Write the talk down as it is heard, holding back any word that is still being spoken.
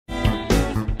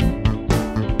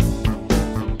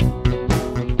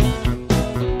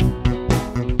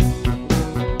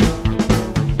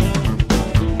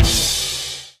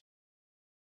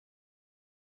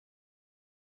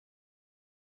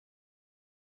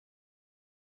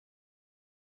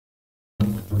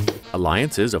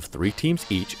Alliances of 3 teams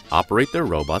each operate their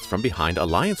robots from behind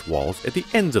alliance walls at the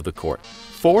ends of the court.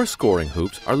 4 scoring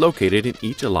hoops are located in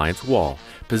each alliance wall,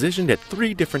 positioned at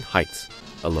 3 different heights.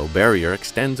 A low barrier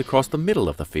extends across the middle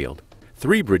of the field.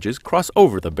 3 bridges cross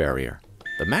over the barrier.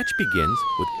 The match begins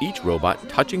with each robot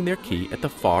touching their key at the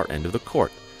far end of the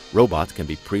court. Robots can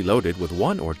be preloaded with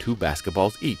 1 or 2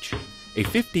 basketballs each. A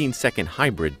 15-second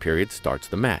hybrid period starts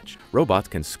the match. Robots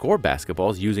can score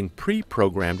basketballs using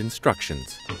pre-programmed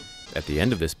instructions. At the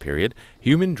end of this period,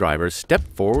 human drivers step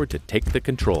forward to take the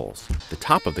controls. The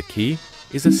top of the key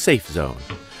is a safe zone.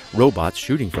 Robots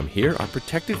shooting from here are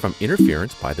protected from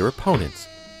interference by their opponents.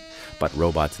 But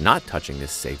robots not touching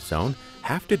this safe zone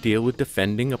have to deal with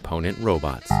defending opponent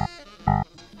robots.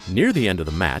 Near the end of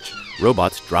the match,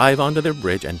 robots drive onto their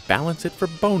bridge and balance it for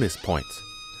bonus points.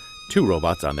 2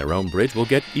 robots on their own bridge will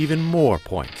get even more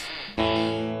points.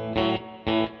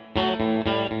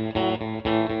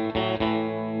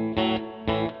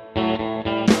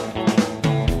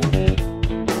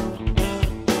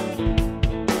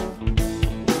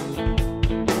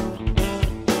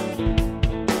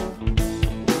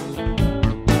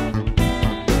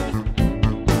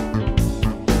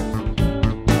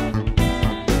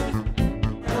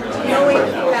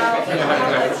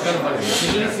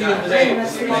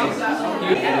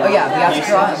 Oh yeah,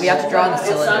 we have to draw on the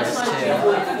cylinders too.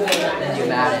 The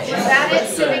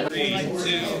pneumatics. 3,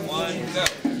 2, 1, go.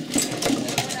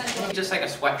 Just like a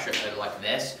sweatshirt like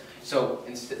this. So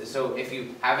if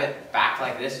you have it back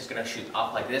like this, it's gonna shoot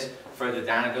up like this. Further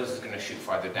down it goes, it's gonna shoot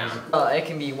farther down. It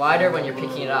can be wider when you're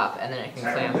picking it up, and then it can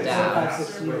clamp down.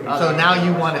 So now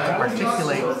you want it to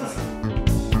articulate.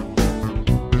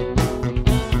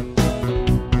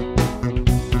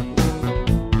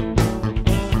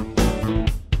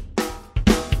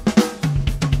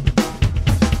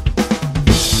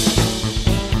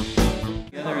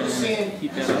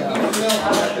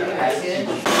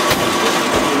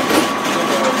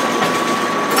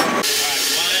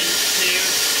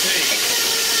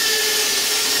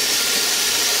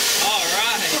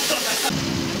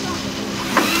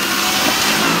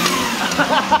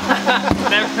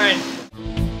 Never mind.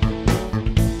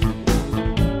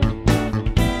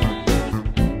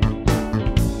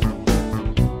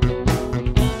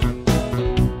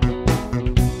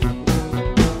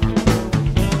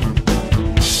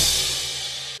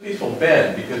 These will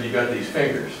bend because you got these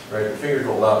fingers, right? The fingers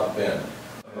will allow it to bend.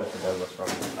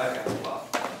 Okay, well,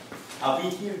 I'll be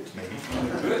here. Maybe.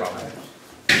 Good.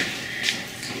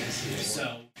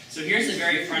 So here's the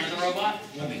very front of the robot.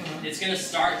 It's going to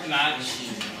start the match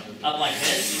up like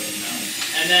this,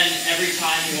 and then every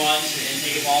time you want to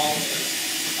intake a ball,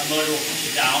 a motor will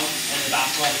push it down, and the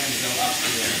basketball is going to go up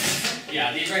through there. Yeah,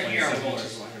 these right here are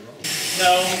rollers.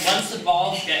 So once the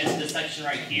balls get into this section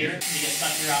right here, they get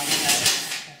sucked around the head,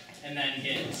 and then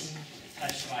get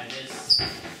touched by this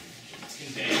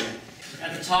conveyor.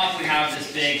 At the top we have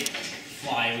this big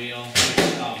flywheel,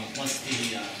 which once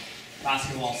the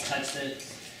basketballs touched it,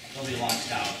 they'll be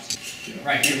launched out.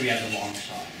 Right here we have the long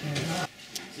shot.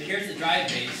 So here's the drive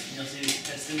base. You'll see these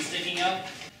pistons sticking up.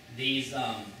 These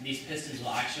pistons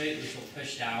will actuate, which will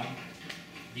push down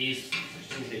these,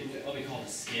 what we call the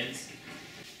skids.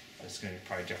 It's going to be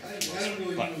probably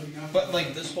different. But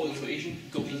like this whole equation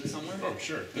going somewhere? Oh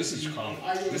sure, this is common.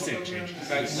 This ain't changing.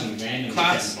 That's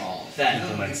class That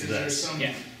implements this.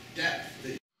 Yeah.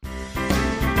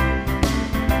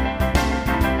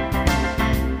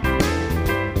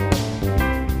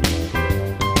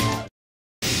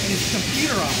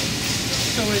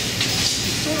 So it's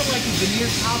sort of like a veneer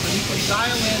top, and you can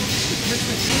dial in the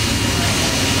distance.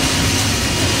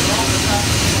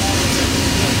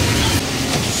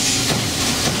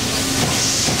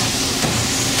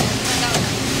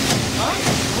 Huh?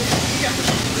 Yeah.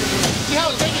 See how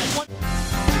it's taking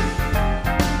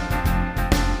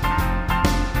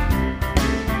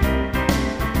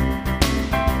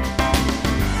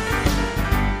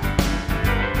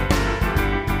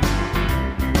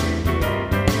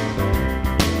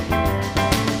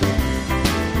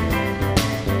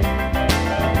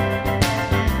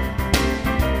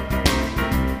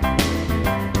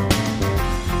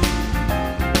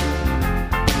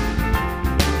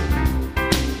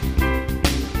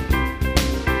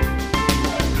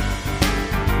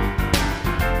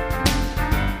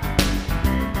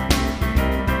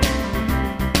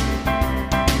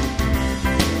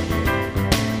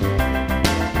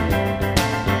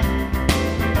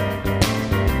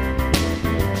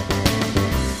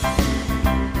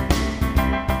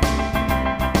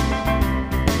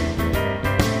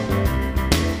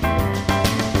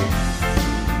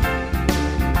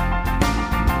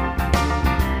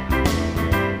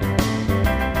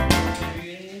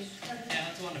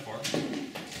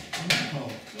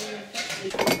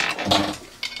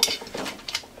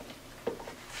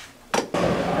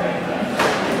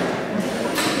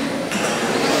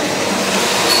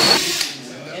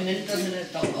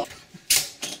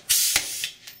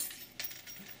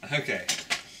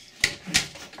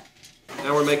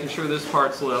making sure this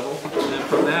part's level. And then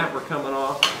from that, we're coming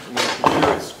off and making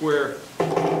sure it's square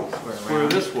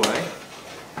this way.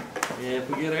 And if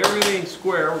we get everything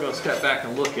square, we're going to step back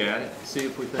and look at it, see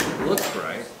if we think it looks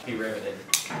right. Be riveted.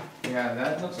 Yeah,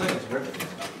 that looks like it's riveted.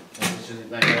 It's just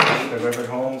like The rivet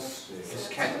holes.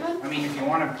 I mean, if you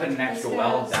want to put an extra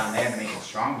weld down there to make it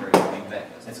stronger or something, but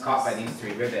it's caught by these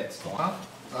 3 rivets. Huh?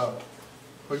 Oh.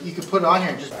 But you could put it on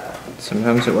here and just...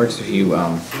 Sometimes it works if you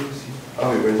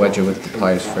wedge it with the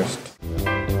pliers first.